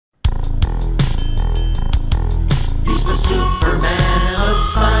Superman of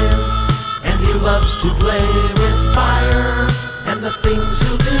science, and he loves to play with fire. And the things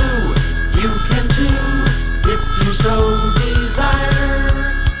he'll do, you can too, if you so desire.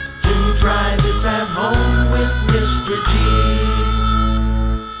 Do try this at home with Mr. G.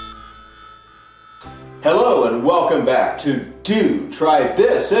 Hello and welcome back to Do Try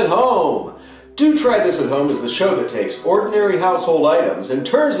This at Home. Do Try This at Home is the show that takes ordinary household items and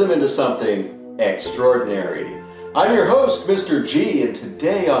turns them into something extraordinary. I'm your host, Mr. G, and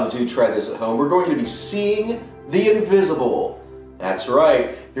today on Do Try This at Home, we're going to be seeing the invisible. That's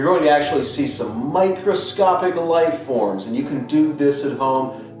right, you're going to actually see some microscopic life forms, and you can do this at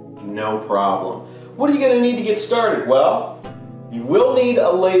home, no problem. What are you going to need to get started? Well, you will need a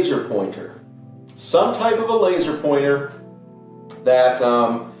laser pointer. Some type of a laser pointer that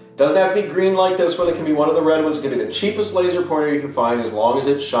doesn't have to be green like this one. It can be one of the red ones. It can be the cheapest laser pointer you can find as long as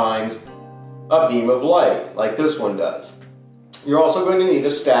it shines a beam of light like this one does. You're also going to need a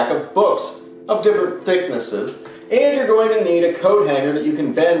stack of books of different thicknesses, and you're going to need a coat hanger that you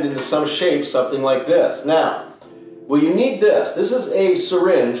can bend into some shape, something like this. Now, well, you need this. This is a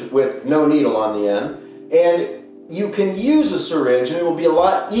syringe with no needle on the end, and you can use a syringe and it will be a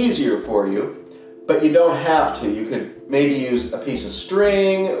lot easier for you. But you don't have to. You could maybe use a piece of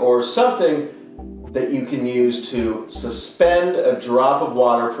string or something that you can use to suspend a drop of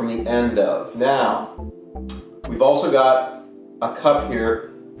water from the end of. Now, we've also got a cup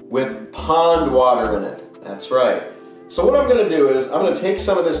here with pond water in it. That's right. So what I'm going to do is I'm going to take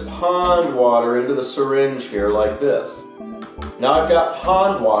some of this pond water into the syringe here like this. Now I've got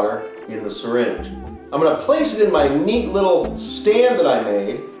pond water in the syringe. I'm going to place it in my neat little stand that I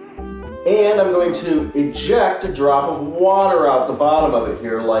made. And I'm going to eject a drop of water out the bottom of it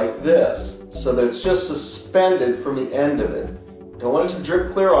here like this, so that it's just suspended from the end of it. Don't want it to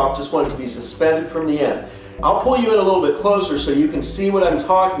drip clear off, just want it to be suspended from the end. I'll pull you in a little bit closer so you can see what I'm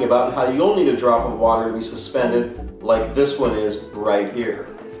talking about and how you'll need a drop of water to be suspended like this one is right here.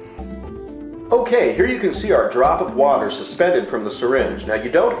 Okay, here you can see our drop of water suspended from the syringe. Now you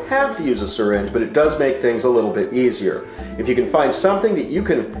don't have to use a syringe, but it does make things a little bit easier. If you can find something that you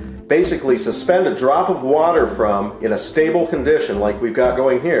can basically suspend a drop of water from in a stable condition like we've got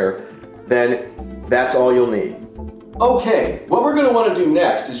going here, then that's all you'll need. Okay, what we're going to want to do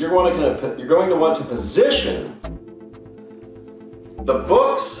next is you're going to want to position the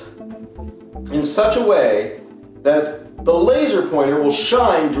books in such a way that the laser pointer will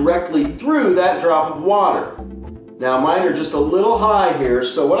shine directly through that drop of water. Now mine are just a little high here,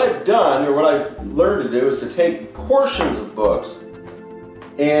 so what I've done, or what I've learned to do, is to take portions of books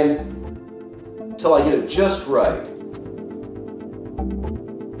and until I get it just right.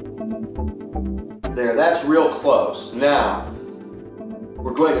 There, that's real close. Now,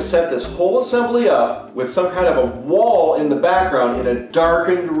 we're going to set this whole assembly up with some kind of a wall in the background in a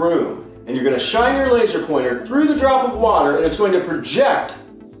darkened room. And you're going to shine your laser pointer through the drop of water and it's going to project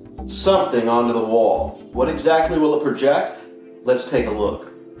something onto the wall. What exactly will it project? Let's take a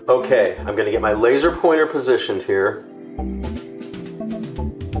look. Okay, I'm going to get my laser pointer positioned here.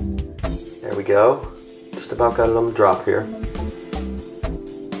 There we go. Just about got it on the drop here.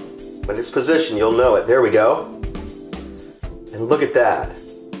 When it's positioned, you'll know it. There we go. And look at that.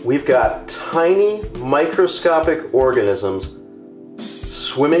 We've got tiny microscopic organisms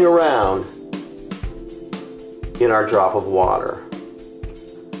swimming around in our drop of water.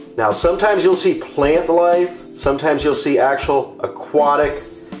 Now, sometimes you'll see plant life. Sometimes you'll see actual aquatic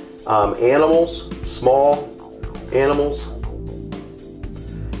animals, small animals.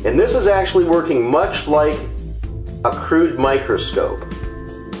 And this is actually working much like a crude microscope.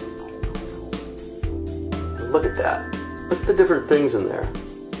 Look at that. Look at the different things in there.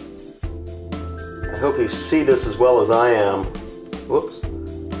 I hope you see this as well as I am. Whoops.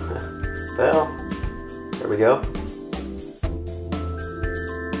 Well, there we go.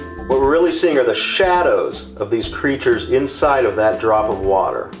 What we're really seeing are the shadows of these creatures inside of that drop of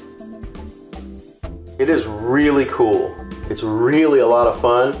water. It is really cool. It's really a lot of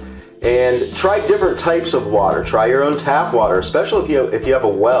fun, and try different types of water. Try your own tap water, especially if you have a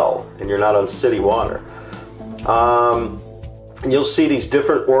well and you're not on city water. And you'll see these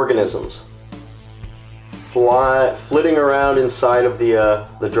different organisms flitting around inside of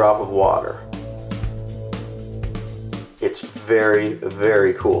the drop of water. It's very,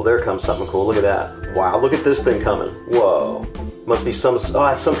 very cool. There comes something cool. Look at that. Wow, look at this thing coming. Whoa. Must be some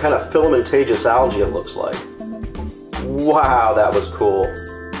kind of filamentaceous algae, it looks like. Wow, that was cool.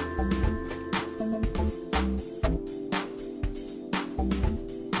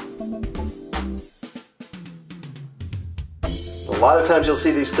 The lot of times you'll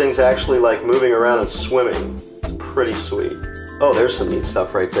see these things actually like moving around and swimming. It's pretty sweet. Oh, there's some neat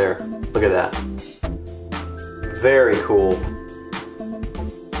stuff right there. Look at that. Very cool.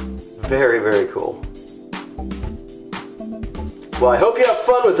 Very, very cool. Well, I hope you have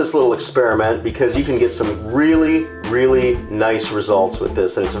fun with this little experiment because you can get some really, really nice results with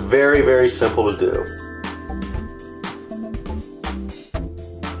this, and it's very, very simple to do.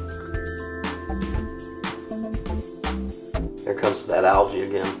 Here comes that algae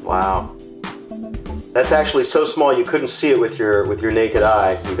again. Wow. That's actually so small you couldn't see it with your naked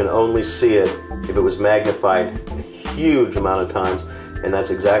eye. You can only see it if it was magnified a huge amount of times. And that's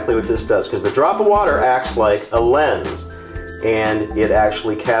exactly what this does, because the drop of water acts like a lens, and it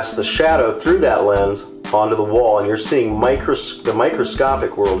actually casts the shadow through that lens onto the wall, and you're seeing the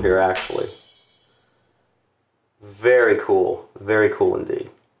microscopic world here actually. Very cool indeed.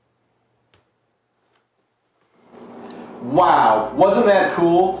 Wow, wasn't that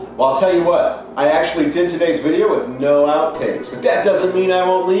cool? Well, I'll tell you what, I actually did today's video with no outtakes, but that doesn't mean I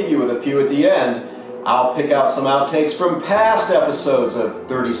won't leave you with a few at the end. I'll pick out some outtakes from past episodes of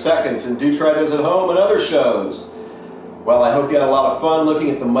 30 Seconds and Do Try This at Home and other shows. Well, I hope you had a lot of fun looking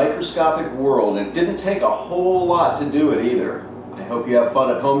at the microscopic world. It didn't take a whole lot to do it either. I hope you have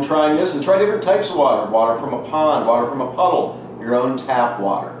fun at home trying this and try different types of water. Water from a pond, water from a puddle, your own tap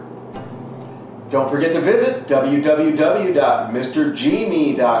water. Don't forget to visit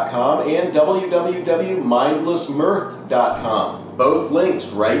www.mrgme.com and www.mindlessmirth.com. Both links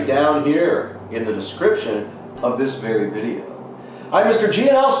right down here in the description of this very video. I'm Mr. G,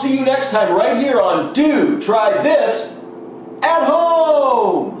 and I'll see you next time right here on Do Try This at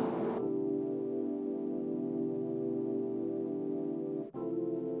Home!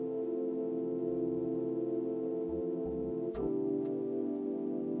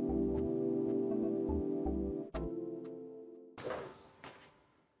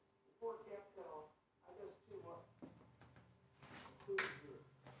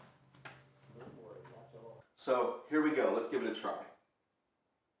 So here we go, let's give it a try.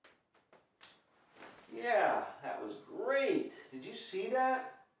 Yeah, that was great. Did you see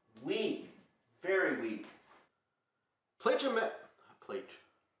that? Weak, very weak.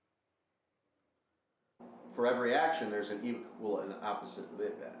 For every action, there's an equal and opposite.